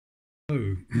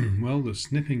So, well, the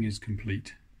snipping is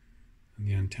complete and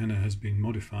the antenna has been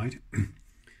modified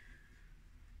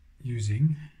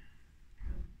using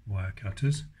wire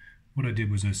cutters. What I did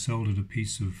was I soldered a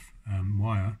piece of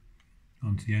wire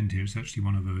onto the end here. It's actually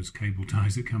one of those cable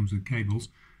ties that comes with cables.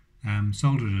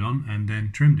 Soldered it on and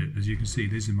then trimmed it. As you can see,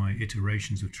 these are my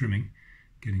iterations of trimming,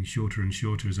 getting shorter and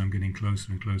shorter as I'm getting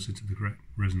closer and closer to the correct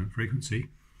resonant frequency.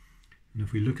 And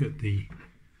if we look at the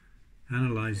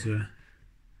analyzer,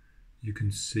 you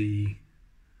can see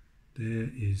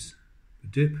there is the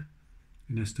dip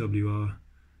in SWR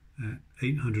at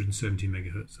 870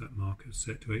 megahertz. That marker is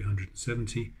set to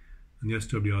 870, and the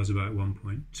SWR is about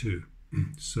 1.2.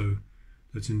 So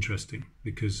that's interesting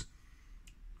because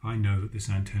I know that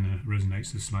this antenna resonates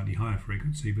at a slightly higher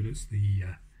frequency, but it's the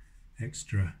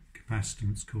extra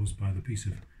capacitance caused by the piece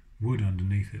of wood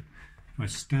underneath it. If I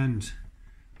stand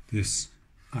this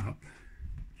up,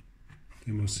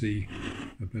 then we'll see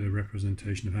a better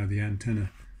representation of how the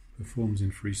antenna performs in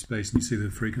free space. And you see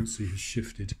the frequency has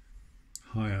shifted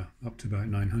higher, up to about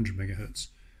 900 megahertz.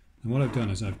 And what I've done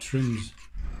is I've trimmed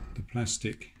the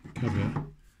plastic cover,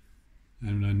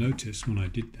 and I noticed when I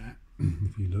did that,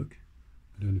 if you look,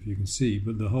 I don't know if you can see,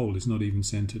 but the hole is not even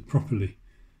centered properly.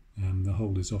 The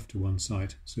hole is off to one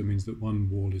side, so it means that one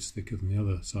wall is thicker than the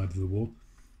other side of the wall,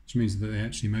 which means that they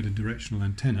actually made a directional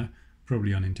antenna,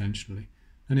 probably unintentionally.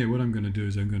 Anyway, what I'm going to do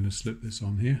is I'm going to slip this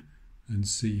on here and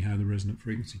see how the resonant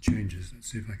frequency changes.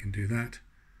 Let's see if I can do that.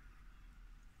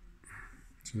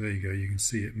 So there you go, you can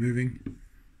see it moving,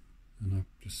 and I've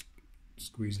just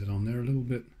squeezed it on there a little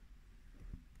bit,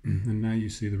 and now you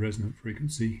see the resonant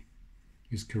frequency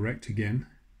is correct again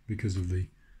because of the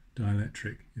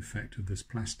dielectric effect of this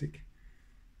plastic,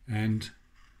 and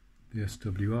the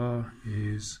SWR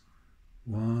is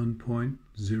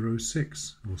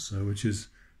 1.06 or so, which is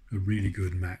a really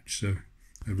good match. So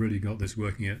I've really got this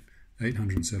working at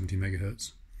 870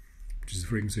 megahertz, which is the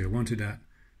frequency I wanted at,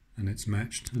 and it's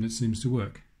matched and it seems to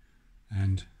work.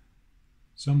 And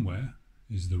somewhere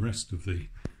is the rest of the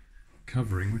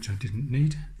covering, which I didn't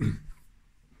need. I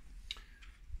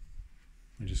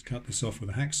just cut this off with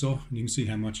a hacksaw, and you can see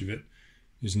how much of it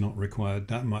is not required.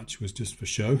 That much was just for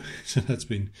show, so that's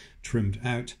been trimmed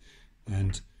out,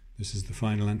 and this is the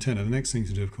final antenna. The next thing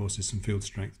to do, of course, is some field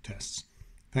strength tests.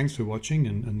 Thanks for watching,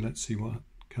 and let's see what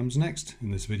comes next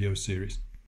in this video series.